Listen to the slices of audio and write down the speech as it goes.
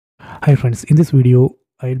Hi friends, in this video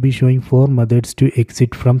I'll be showing 4 methods to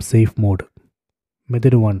exit from safe mode.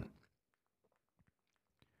 Method 1.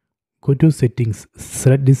 Go to settings,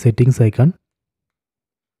 select the settings icon,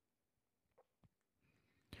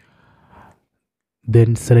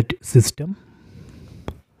 then select system.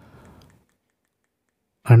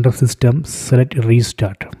 Under system, select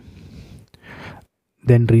restart.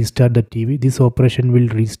 Then restart the TV. This operation will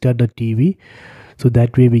restart the TV, so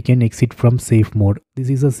that way we can exit from safe mode. This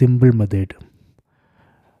is a simple method.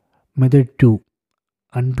 Method 2.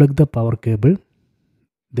 Unplug the power cable,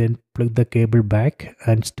 then plug the cable back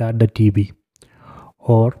and start the TV,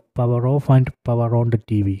 or power off and power on the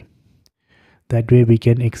TV. That way we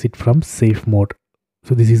can exit from safe mode.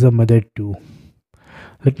 So this is a method 2.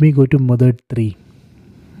 Let me go to method 3.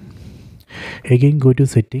 Again go to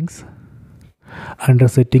settings. Under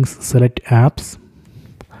settings, select apps.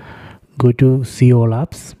 Go to see all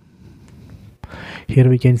apps. Here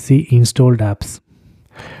we can see installed apps.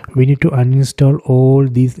 We need to uninstall all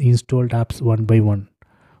these installed apps one by one.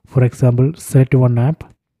 For example, select one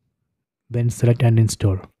app, then select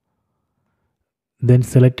uninstall. Then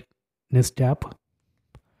select next app,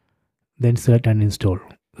 then select uninstall.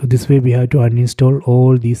 So this way we have to uninstall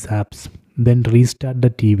all these apps, then restart the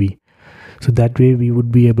TV. So that way we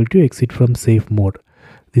would be able to exit from safe mode.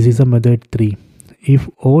 This is a method 3. If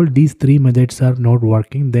all these 3 methods are not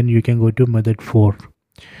working, then you can go to method 4.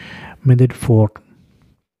 Method 4.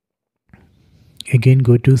 Again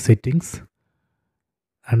go to settings.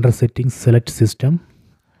 Under settings, select system.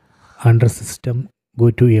 Under system, go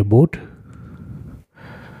to about.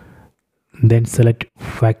 Then select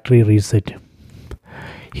factory reset.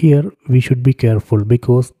 Here we should be careful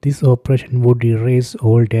because this operation would erase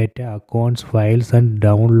all data, accounts, files and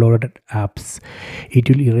downloaded apps. It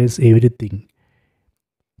will erase everything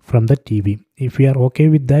from the TV. If we are okay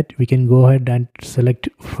with that, we can go ahead and select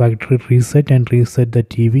factory reset and reset the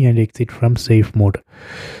TV and exit from safe mode.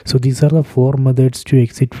 So these are the 4 methods to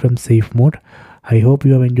exit from safe mode. I hope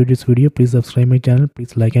you have enjoyed this video. Please subscribe my channel.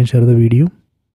 Please like and share the video.